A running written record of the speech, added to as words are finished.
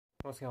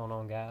What's going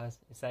on, guys?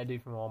 It's that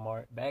dude from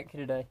Walmart back here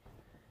today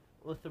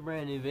with a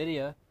brand new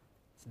video.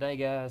 Today,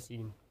 guys, you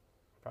can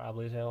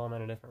probably tell I'm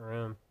in a different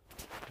room.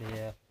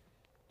 Yeah,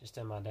 just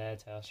in my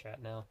dad's house right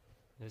now.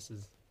 This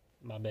is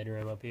my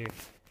bedroom up here.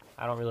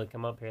 I don't really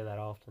come up here that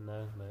often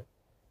though,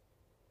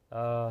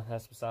 but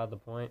that's beside the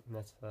point.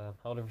 That's a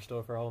whole different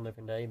story for a whole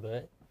different day.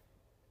 But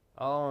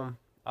I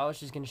was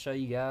just gonna show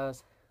you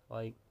guys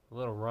like a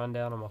little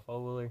rundown of my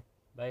four-wheeler,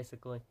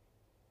 basically,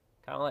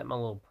 kind of like my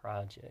little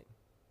project.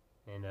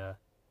 And kind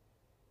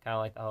of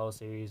like the whole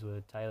series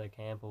with Taylor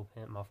Campbell,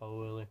 Pimp My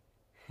Four-Wheeler.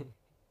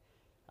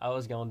 I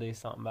was going to do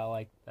something about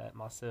like that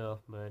myself,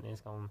 but it's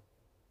going to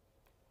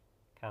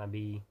kind of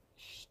be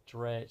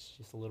stretched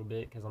just a little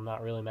bit because I'm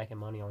not really making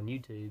money on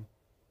YouTube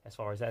as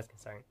far as that's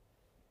concerned.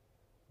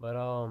 But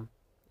I'm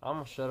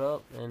going to shut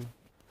up and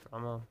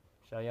I'm going to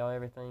show y'all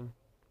everything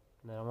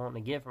that I'm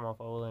wanting to get from my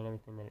four-wheeler and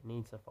everything that it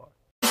needs so far.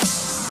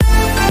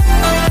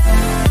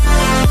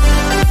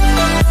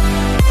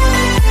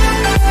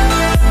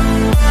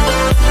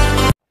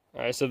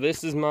 Alright, so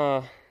this is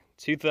my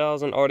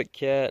 2000 Arctic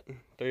Cat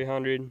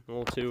 300,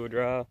 little two-wheel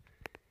drive.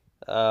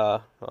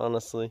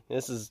 Honestly,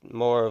 this is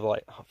more of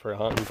like for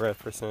hunting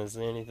purposes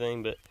than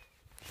anything, but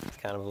it's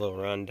kind of a little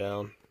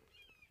rundown.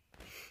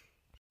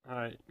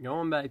 Alright,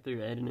 going back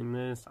through editing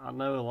this, I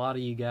know a lot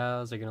of you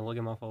guys are going to look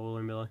at my four-wheeler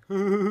and be like,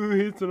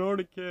 it's an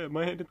Arctic Cat,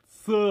 man, it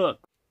sucks.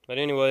 But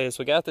anyways,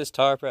 we got this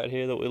tarp right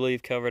here that we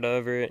leave covered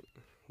over it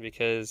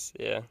because,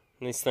 yeah,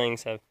 these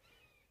things have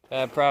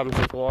bad problems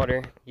with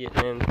water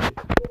getting in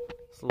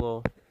this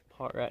little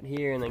part right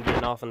here and then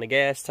getting off in the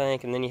gas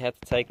tank, and then you have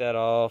to take that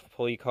off,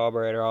 pull your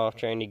carburetor off,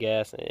 drain your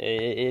gas.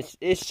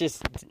 It's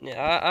just,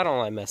 I don't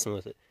like messing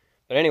with it.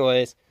 But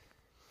anyways,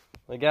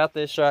 we got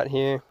this right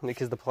here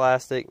because the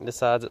plastic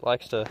decides it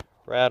likes to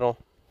rattle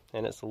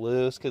and it's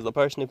loose because the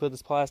person who put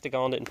this plastic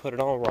on didn't put it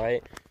on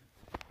right.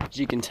 As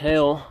you can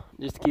tell,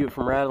 just to keep it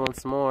from rattling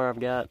some more, I've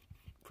got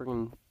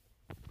freaking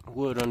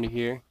wood under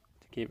here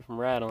to keep it from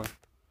rattling.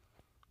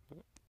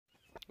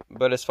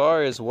 But as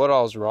far as what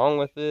all's wrong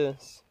with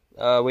this,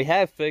 we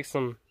have fixed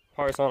some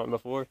parts on it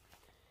before.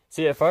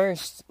 See, at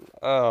first,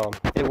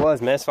 it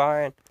was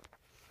misfiring.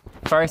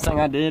 First thing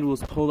I did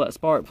was pull that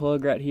spark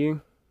plug right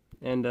here,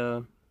 and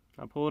I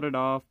pulled it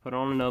off, put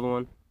on another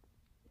one,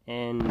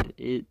 and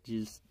it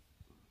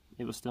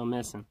was still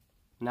missing.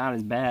 Not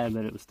as bad,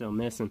 but it was still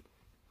missing.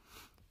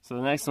 So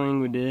the next thing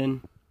we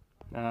did,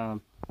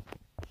 went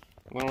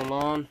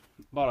online,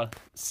 bought a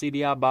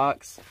CDI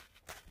box,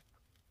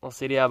 little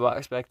CDI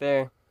box back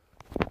there.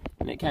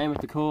 And it came with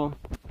the coil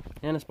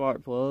and a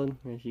spark plug,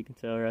 as you can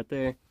tell right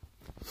there.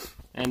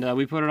 And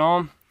we put it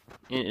on,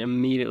 and it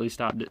immediately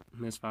stopped it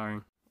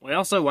misfiring. We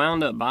also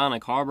wound up buying a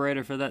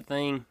carburetor for that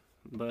thing,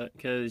 but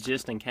because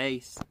just in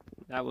case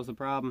that was the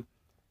problem.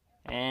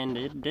 And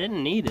it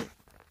didn't need it,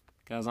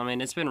 because I mean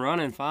it's been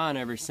running fine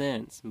ever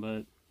since.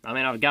 But I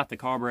mean I've got the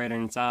carburetor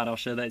inside. I'll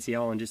show that to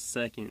y'all in just a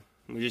second.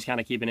 We're just kind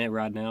of keeping it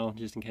right now,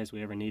 just in case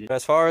we ever need it.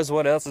 As far as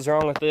what else is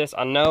wrong with this,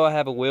 I know I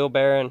have a wheel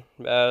bearing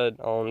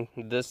on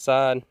this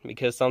side,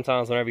 because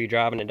sometimes whenever you're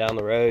driving it down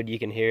the road, you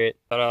can hear it.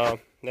 But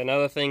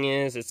another thing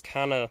is, it's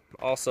kind of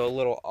also a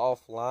little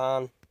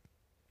offline,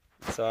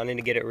 so I need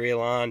to get it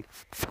realigned.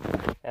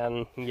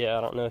 And yeah,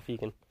 I don't know if you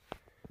can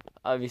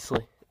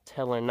obviously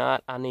tell or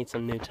not, I need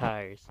some new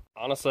tires.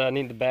 Honestly, I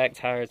need the back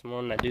tires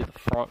more than I do the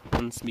front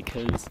ones,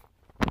 because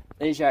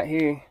these right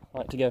here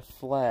like to go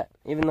flat,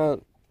 even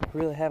though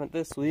really haven't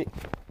this week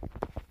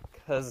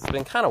because it's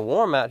been kind of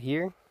warm out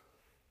here.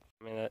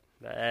 I mean,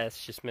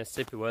 that's just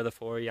Mississippi weather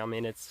for you. I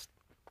mean, it's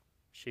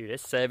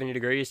 70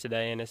 degrees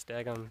today and it's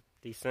daggone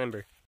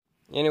December.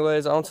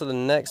 Anyways, on to the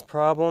next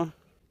problem.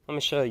 Let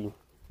me show you.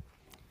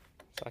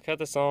 So I cut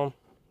this on,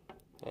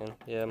 and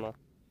yeah,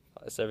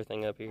 lights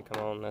everything up here.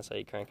 Come on, that's how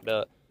you crank it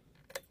up.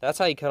 That's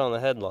how you cut on the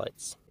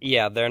headlights.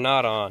 Yeah, they're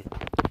not on.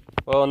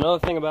 Well, another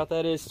thing about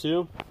that is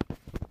too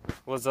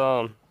was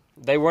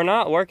they were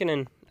not working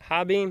in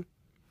high beam.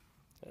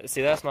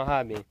 See, that's my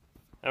high beam.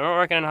 I'm not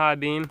working in high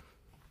beam,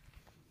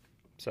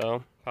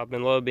 so pop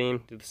in low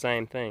beam, do the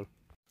same thing.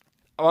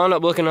 I wound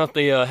up looking up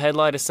the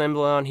headlight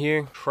assembly on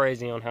here.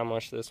 Crazy on how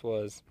much this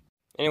was.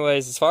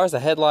 Anyways, as far as the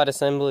headlight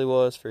assembly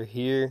was for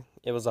here,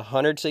 it was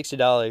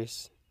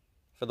 $160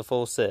 for the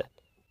full set.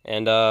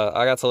 And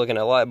I got to looking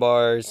at light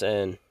bars,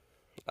 and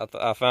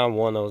I found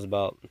one that was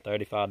about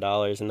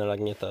 $35, and then I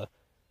can get the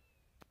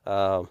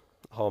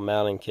whole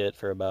mounting kit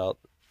for about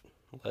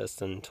less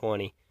than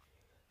 $20.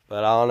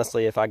 But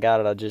honestly, if I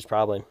got it, I'd just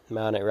probably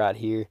mount it right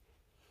here.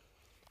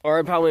 Or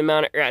I'd probably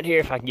mount it right here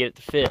if I can get it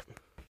to fit.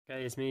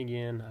 Okay, it's me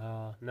again.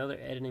 Another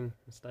editing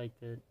mistake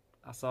that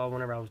I saw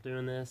whenever I was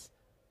doing this.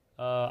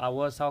 I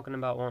was talking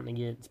about wanting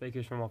to get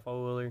speakers for my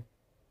four-wheeler.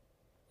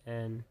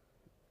 And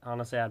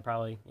honestly, I'd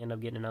probably end up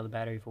getting another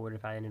battery for it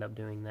if I ended up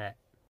doing that.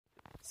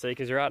 See,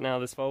 because right now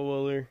this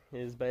four-wheeler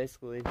is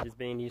basically just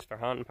being used for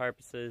hunting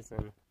purposes.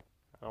 And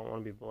I don't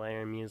want to be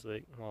blaring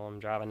music while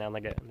I'm driving down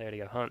there to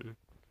go hunting.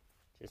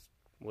 Just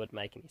wouldn't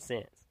make any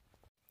sense.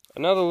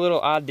 Another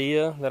little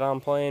idea that I'm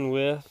playing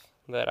with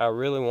that I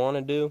really want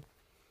to do,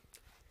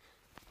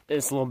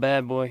 this little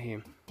bad boy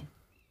here.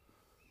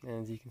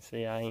 And as you can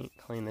see, I ain't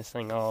cleaned this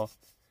thing off.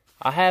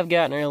 I have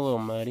gotten her a little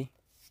muddy.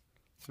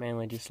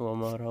 Mainly just little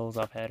mud holes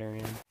I've had her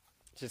in.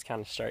 Just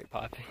kind of straight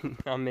piping.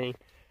 I mean,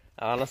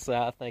 honestly,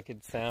 I think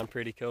it'd sound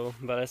pretty cool.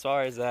 But as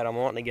far as that, I'm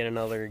wanting to get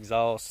another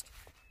exhaust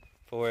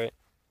for it.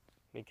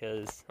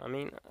 Because, I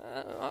mean,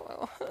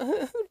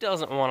 who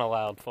doesn't want a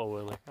loud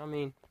four-wheeler? I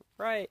mean,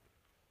 right?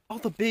 All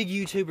the big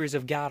YouTubers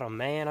have got them,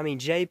 man. I mean,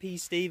 JP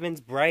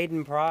Stevens,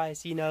 Braden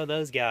Price, you know,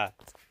 those guys.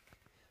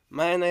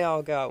 Man, they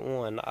all got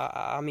one.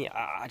 I mean,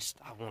 I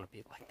want to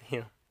be like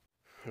them.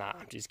 Nah,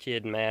 I'm just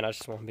kidding, man. I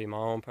just want to be my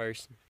own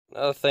person.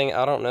 Another thing,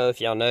 I don't know if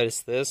y'all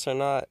noticed this or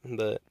not,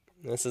 but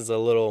this is a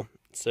little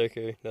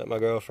sticker that my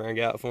girlfriend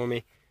got for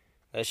me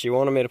that she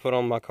wanted me to put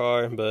on my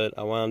car, but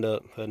I wound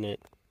up putting it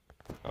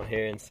on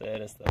here instead.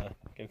 It's the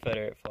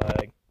Confederate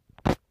flag.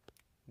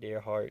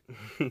 Dear heart.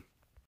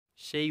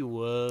 She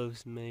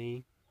loves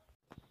me.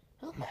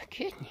 Oh my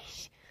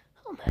goodness.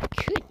 Oh my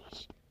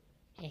goodness.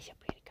 He's a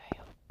pretty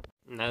girl.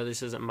 No,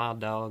 this isn't my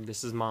dog.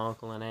 This is my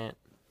uncle and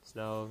aunt's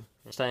dog.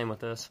 They're staying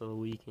with us for the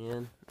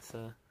weekend,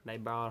 so they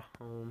brought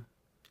her home.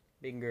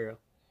 Big girl.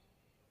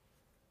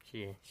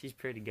 Yeah, she's a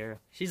pretty girl.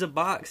 She's a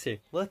boxer.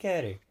 Look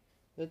at her.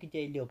 Look at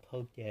that little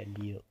poked out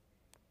lip.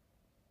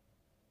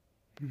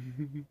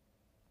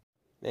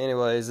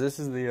 Anyways, this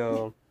is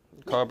the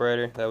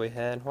carburetor that we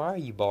had. Why are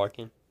you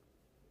barking?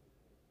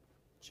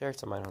 Share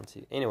somebody on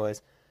TV.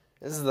 Anyways,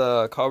 this is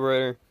the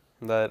carburetor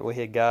that we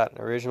had got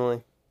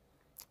originally.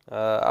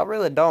 I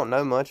really don't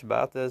know much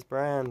about this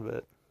brand,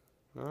 but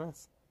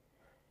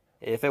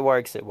if it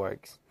works, it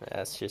works.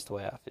 That's just the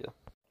way I feel.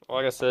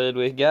 Like I said,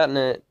 we've gotten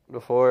it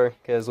before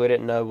because we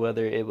didn't know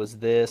whether it was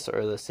this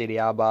or the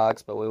CDI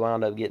box, but we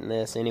wound up getting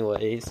this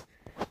anyways.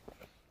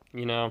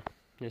 You know,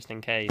 just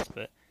in case.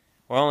 But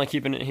we're only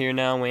keeping it here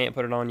now. We ain't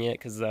put it on yet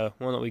because the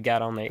one that we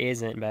got on there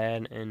isn't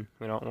bad, and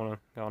we don't want to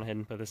go ahead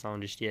and put this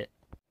on just yet.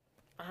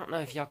 I don't know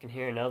if y'all can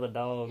hear another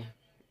dog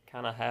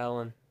kind of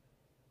howling,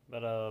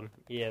 but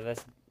yeah,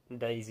 that's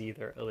Daisy,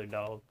 their other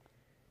dog,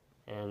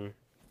 and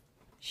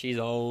she's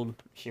old.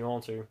 She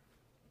wants her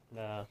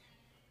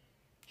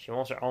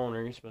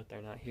owners, but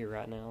they're not here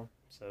right now,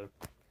 so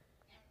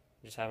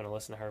just having to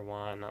listen to her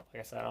whine. Like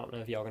I said, I don't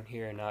know if y'all can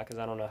hear or not, because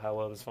I don't know how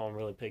well this phone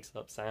really picks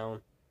up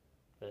sound,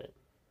 but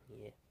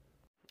yeah.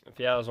 If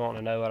y'all was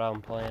wanting to know what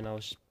I'm playing, I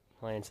was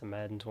playing some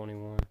Madden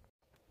 21.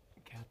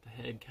 Got the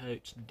head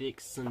coach,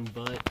 Dixon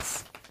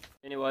Butts.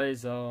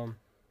 Anyways,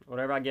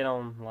 whenever I get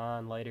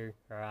online later,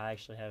 or I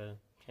actually have a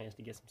chance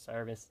to get some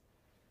service,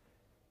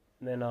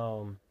 then,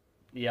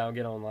 yeah, I'll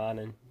get online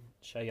and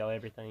show y'all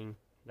everything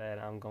that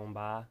I'm gonna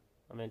buy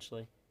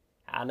eventually.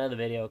 I know the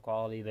video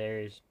quality there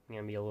is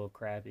gonna be a little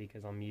crappy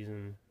because I'm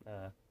using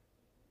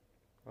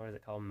what is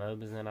it called,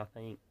 Mobizen, I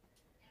think,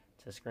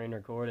 to screen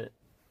record it.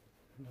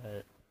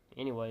 But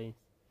anyways,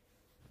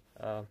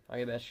 I'll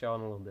get back to y'all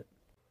in a little bit.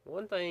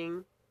 One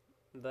thing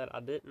that I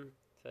didn't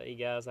tell you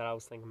guys that I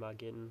was thinking about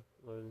getting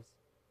was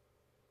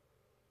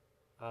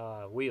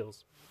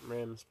wheels,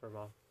 rims for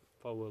my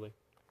four-wheeler.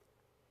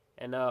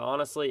 And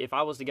honestly, if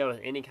I was to go with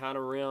any kind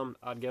of rim,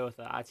 I'd go with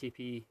the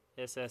ITP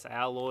SS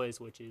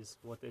alloys, which is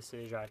what this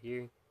is right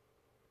here.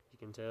 You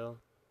can tell.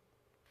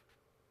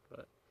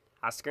 But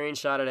I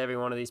screenshotted every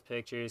one of these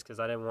pictures because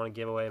I didn't want to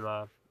give away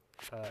my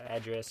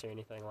address or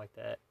anything like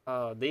that.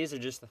 These are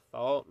just a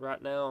thought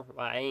right now.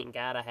 I ain't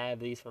gotta have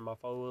these for my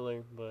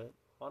four-wheeler, but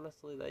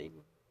honestly, they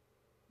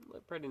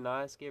look pretty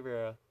nice. Give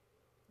her a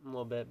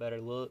little bit better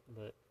look,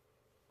 but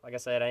like I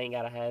said, I ain't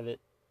gotta have it.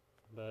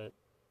 But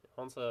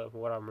onto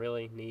what I'm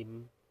really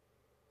needing,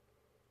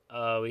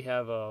 we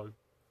have a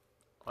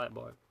light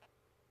bar.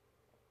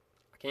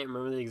 I can't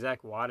remember the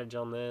exact wattage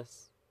on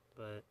this,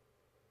 but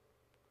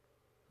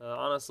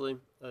honestly,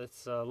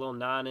 it's a little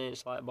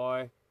 9-inch light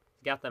bar.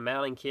 It's got the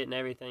mounting kit and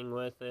everything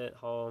with it,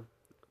 whole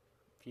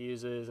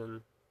fuses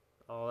and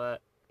all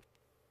that.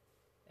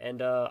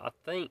 And I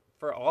think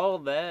for all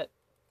of that,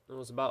 it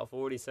was about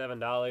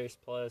 $47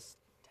 plus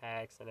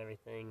tax and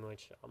everything,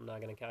 which I'm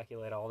not going to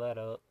calculate all that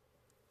up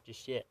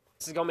just yet.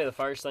 This is going to be the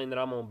first thing that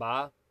I'm going to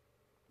buy,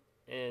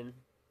 and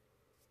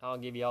I'll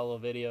give you all a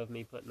video of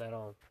me putting that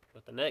on.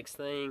 But the next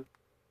thing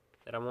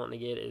that I'm wanting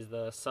to get is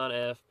the Sun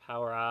F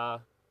Power I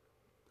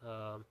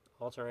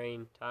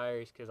all-terrain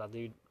tires, because I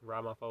do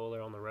ride my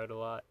four-wheeler on the road a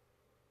lot.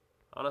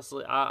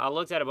 Honestly, I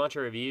looked at a bunch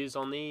of reviews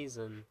on these,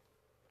 and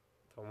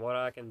from what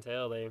I can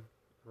tell, they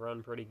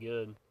run pretty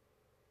good.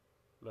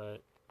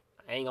 But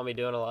I ain't going to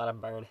be doing a lot of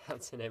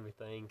burnouts and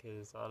everything,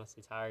 because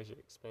honestly, tires are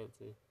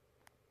expensive.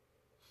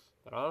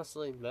 But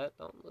honestly, that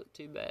don't look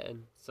too bad.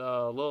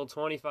 So a little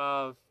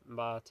 25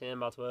 by 10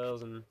 by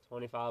 12s and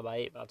 25 by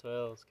 8 by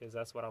 12s, because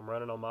that's what I'm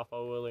running on my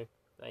four-wheeler.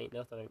 Ain't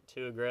nothing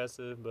too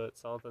aggressive, but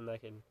something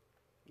that can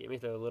get me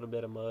through a little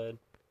bit of mud.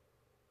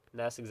 And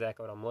that's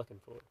exactly what I'm looking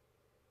for.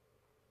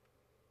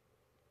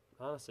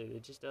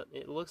 Honestly,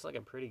 it looks like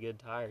a pretty good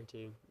tire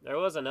too. There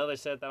was another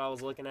set that I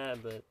was looking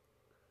at, but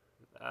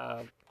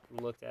I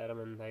looked at them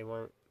and they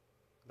weren't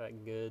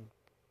that good.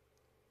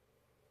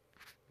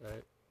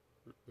 But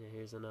yeah,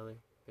 here's another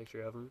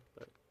picture of them.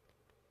 But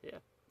yeah,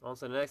 on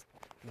to the next.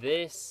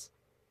 This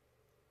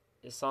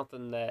it's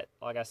something that,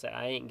 like I said,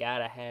 I ain't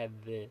gotta have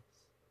this,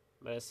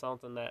 but it's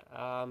something that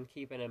I'm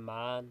keeping in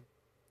mind.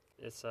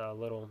 It's a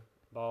little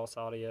Boss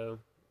Audio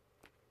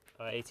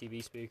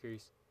ATV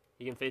speakers.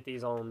 You can fit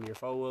these on your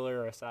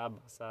four-wheeler or a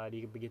side-by-side.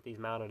 You can get these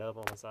mounted up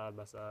on a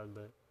side-by-side,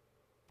 but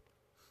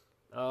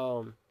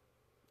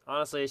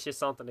honestly, it's just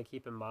something to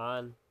keep in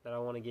mind that I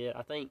want to get.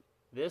 I think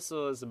this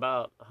was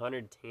about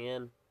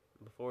 $110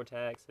 before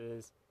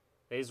taxes.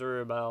 These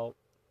were about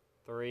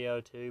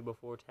 $302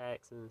 before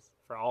taxes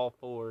for all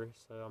four,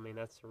 so I mean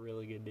that's a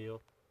really good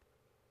deal.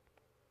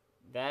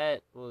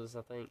 That was,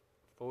 I think,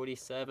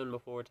 $47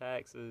 before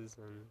taxes,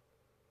 and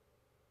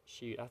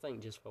shoot, I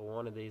think just for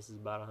one of these is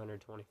about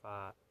 $125.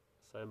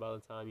 So by the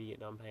time you get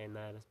done paying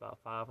that, it's about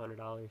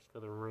 $500 for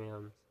the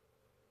rims.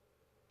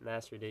 And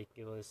that's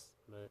ridiculous,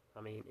 but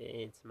I mean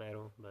it's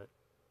metal, but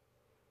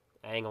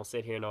I ain't gonna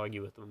sit here and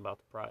argue with them about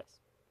the price.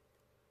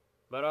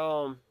 But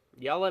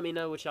y'all let me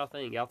know what y'all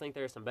think. Y'all think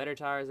there's some better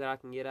tires that I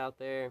can get out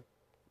there?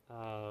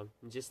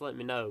 Just let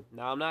me know.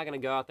 Now, I'm not going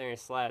to go out there and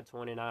slap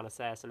 29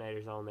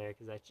 Assassinators on there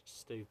because that's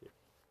just stupid.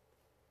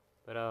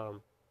 But,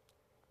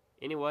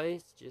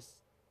 anyways, just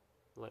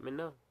let me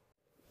know.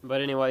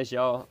 But anyways,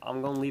 y'all,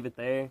 I'm going to leave it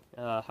there.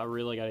 I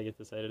really got to get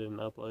this edited and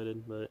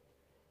uploaded. But if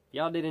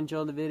y'all did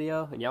enjoy the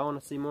video and y'all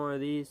want to see more of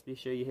these, be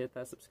sure you hit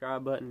that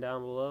subscribe button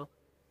down below.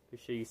 Be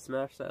sure you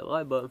smash that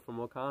like button for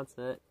more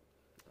content.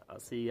 I'll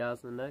see you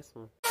guys in the next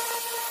one.